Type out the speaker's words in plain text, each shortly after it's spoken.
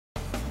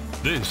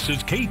This is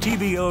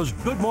KTVO's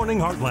Good Morning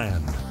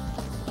Heartland.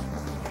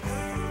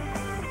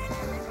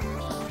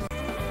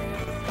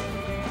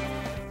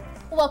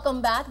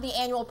 Welcome back. The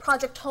annual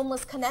Project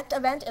Homeless Connect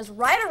event is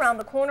right around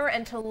the corner,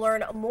 and to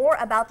learn more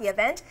about the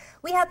event,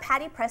 we have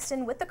Patty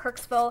Preston with the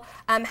Kirksville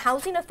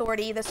Housing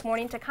Authority this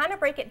morning to kind of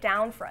break it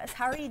down for us.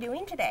 How are you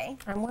doing today?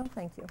 I'm well,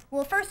 thank you.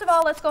 Well, first of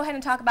all, let's go ahead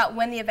and talk about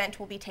when the event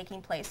will be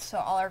taking place so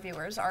all our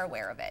viewers are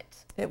aware of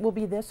it. It will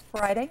be this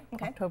Friday,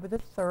 Okay. October the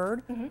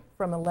 3rd,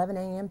 from 11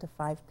 a.m. to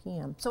 5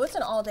 p.m. So it's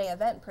an all-day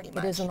event pretty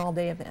much. It is an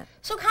all-day event.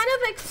 So kind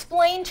of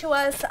explain to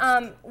us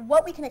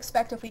what we can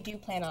expect if we do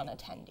plan on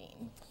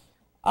attending.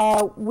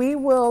 We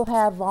will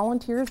have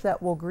volunteers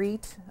that will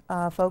greet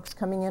folks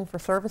coming in for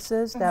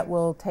services, that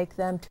will take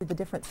them to the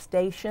different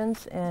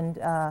stations and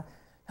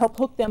help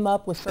hook them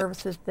up with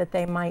services that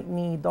they might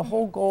need. The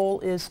whole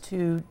goal is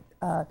to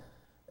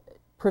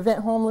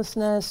prevent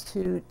homelessness,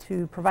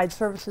 to provide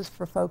services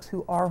for folks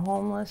who are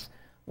homeless.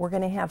 We're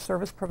going to have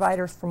service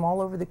providers from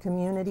all over the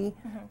community.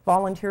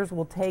 Volunteers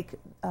will take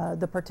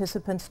the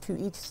participants to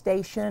each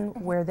station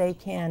where they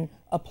can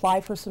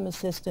apply for some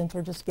assistance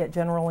or just get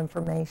general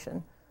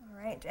information.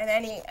 Right, and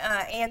any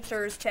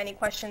answers to any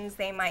questions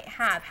they might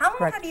have. How long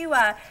Correct. have you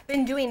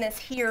been doing this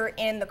here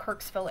in the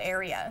Kirksville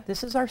area?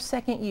 This is our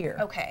second year.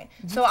 Okay,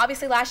 so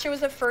obviously last year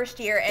was the first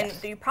year, and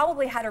you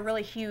probably had a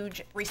really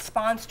huge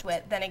response to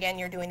it. Then again,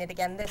 you're doing it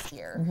again this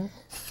year.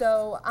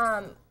 So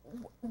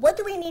what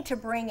do we need to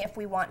bring if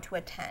we want to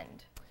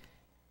attend?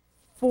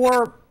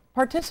 For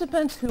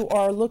participants who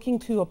are looking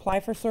to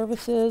apply for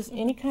services,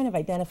 any kind of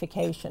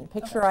identification,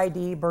 picture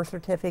ID, birth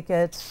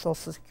certificates,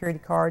 social security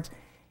cards.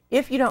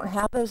 If you don't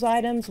have those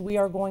items, we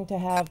are going to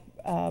have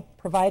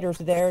providers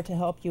there to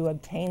help you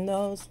obtain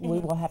those. We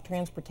will have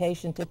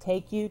transportation to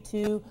take you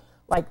to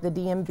like the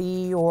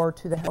DMV or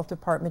to the health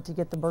department to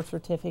get the birth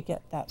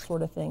certificate, that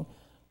sort of thing.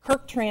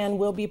 Kirktran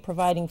will be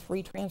providing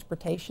free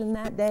transportation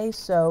that day,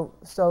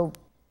 so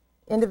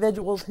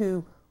individuals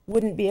who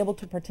wouldn't be able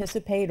to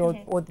participate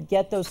or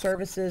get those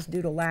services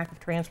due to lack of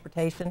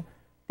transportation,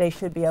 they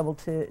should be able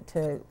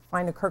to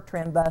find a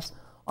Kirktran bus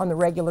on the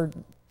regular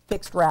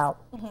fixed route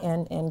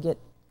and get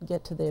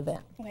to the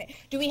event. Okay.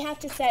 Do we have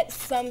to set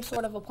some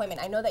sort of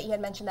appointment? I know that you had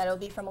mentioned that it will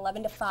be from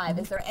 11 to 5.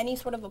 Is there any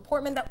sort of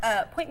appointment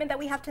that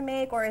we have to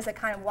make, or is it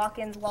kind of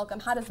walk-ins, welcome?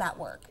 How does that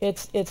work?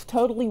 It's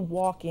totally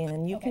walk-in,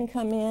 and you can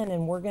come in,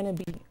 and we're going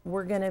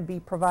to be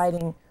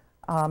providing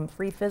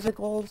free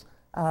physicals.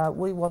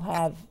 We will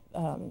have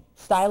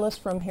stylists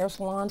from hair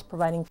salons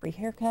providing free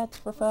haircuts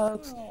for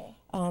folks.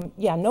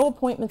 Yeah, no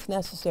appointments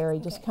necessary.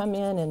 Just come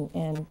in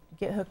and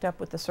get hooked up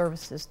with the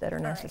services that are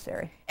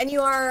necessary. And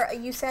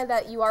you said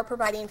that you are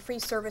providing free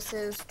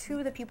services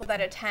to the people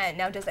that attend.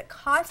 Now, does it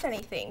cost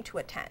anything to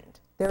attend?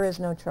 There is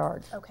no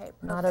charge. Okay,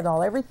 perfect. Not at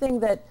all. Everything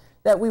that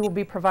we will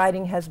be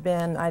providing has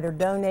been either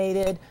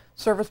donated.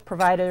 Service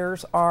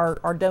providers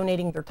are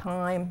donating their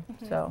time.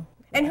 So.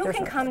 And who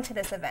can come to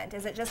this event?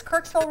 Is it just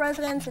Kirksville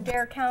residents,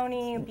 Adair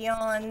County,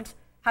 beyond?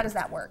 How does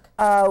that work?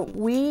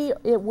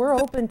 We're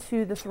open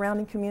to the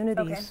surrounding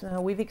communities. Okay.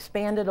 We've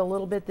expanded a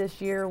little bit this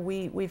year.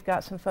 We've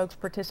got some folks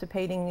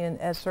participating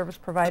as service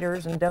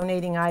providers and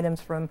donating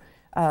items from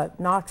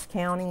Knox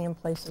County and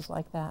places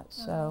like that.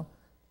 So,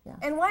 yeah.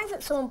 And why is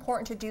it so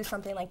important to do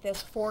something like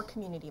this for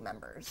community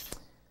members?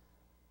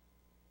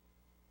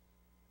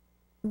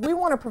 We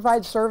want to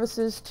provide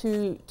services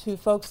to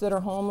folks that are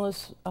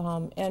homeless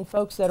and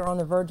folks that are on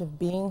the verge of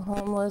being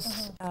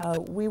homeless.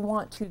 We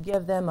want to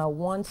give them a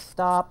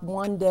one-stop,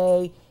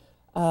 one-day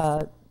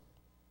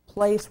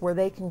place where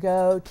they can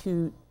go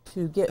to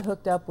get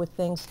hooked up with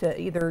things to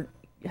either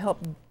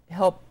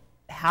help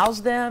house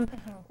them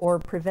or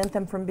prevent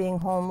them from being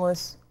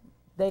homeless.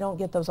 They don't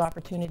get those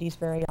opportunities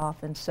very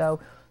often. So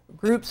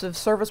groups of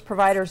service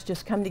providers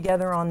just come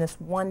together on this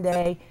one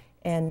day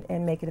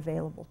and make it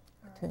available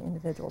to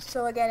individuals.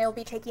 So again, it will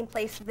be taking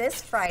place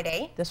this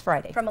Friday. This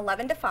Friday. From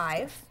 11 to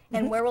 5.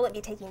 And where will it be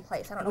taking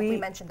place? I don't know if we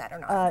mentioned that or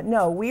not.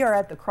 No, we are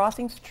at the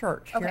Crossings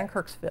Church here in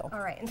Kirksville. All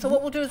right. And so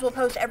what we'll do is we'll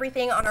post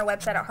everything on our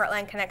website at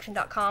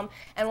heartlandconnection.com,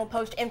 and we'll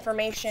post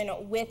information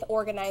with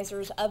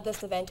organizers of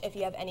this event if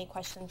you have any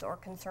questions or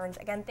concerns.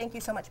 Again, thank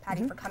you so much,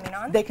 Patty, for coming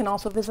on. They can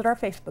also visit our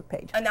Facebook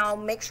page. And I'll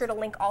make sure to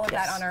link all of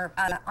that on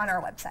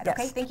our website. Yes.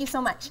 Okay. Thank you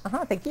so much.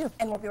 Thank you.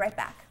 And we'll be right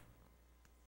back.